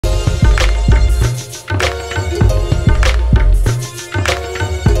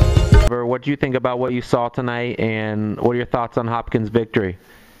what do you think about what you saw tonight, and what are your thoughts on Hopkins' victory?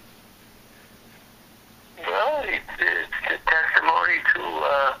 Well, it's a testimony to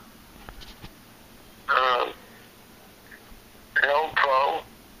an old pro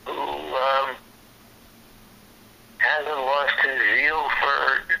who hasn't lost his zeal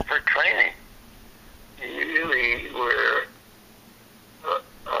for training. Usually, where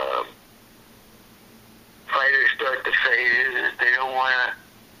fighters start to fade is that they don't want to,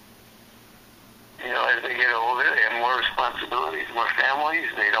 as they get older, they have more responsibilities, more families.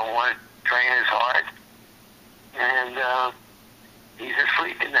 They don't want to train as hard. And he's a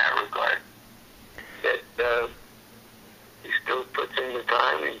freak in that regard. That he still puts in the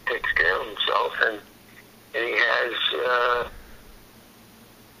time and takes care of himself, and he has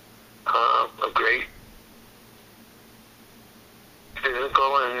a great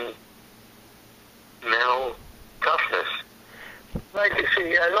physical and mental toughness. I'd like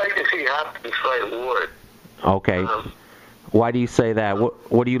to see Hopkins fight Ward. Okay. Why do you say that?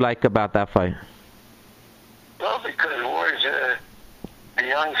 What do you like about that fight? Well, because Ward's a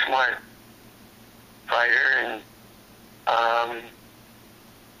young, smart fighter,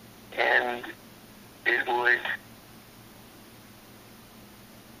 and it would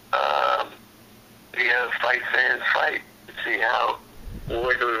be a fight fans fight to see how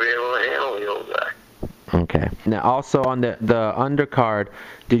Ward would be able to handle the old guy. Okay. Now, also on the undercard,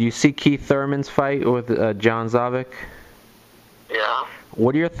 did you see Keith Thurman's fight with John Zavik? Yeah.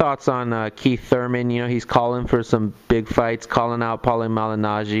 What are your thoughts on Keith Thurman? He's calling for some big fights, calling out Paulie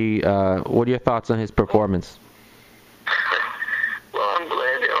Malignaggi. What are your thoughts on his performance? Well, I'm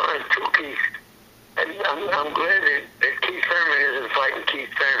glad there aren't two Keith. I'm glad that Keith Thurman isn't fighting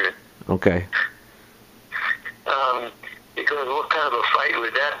Keith Thurman. Okay. Because what kind of a fight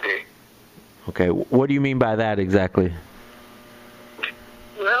would that be? Okay. What do you mean by that exactly?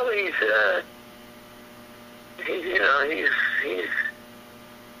 Well, he's a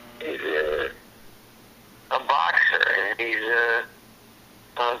boxer, and he's a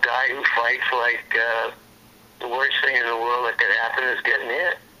guy who fights like the worst thing in the world that could happen is getting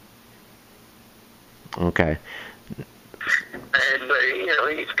hit. Okay. But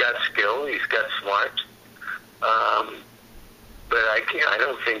he's got skill, he's got smarts. But I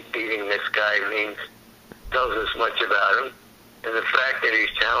don't think beating this guy tells us much about him. And the fact that he's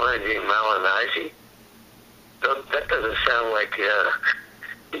challenging Malignaggi, that doesn't sound like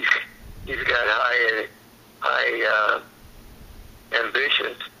he's got high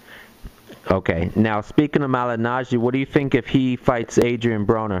ambitions. Okay. Now, speaking of Malignaggi, what do you think if he fights Adrian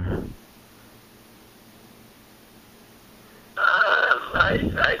Broner?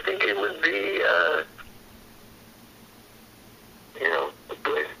 I think it would be,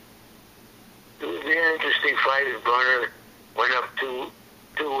 it would be an interesting fight if Broner went up two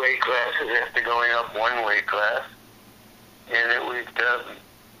weight classes after going up one weight class. And it would,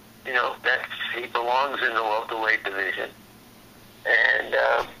 he belongs in the welterweight division. And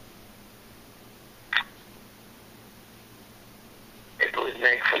it would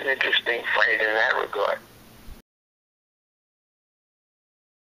make for an interesting fight in that regard.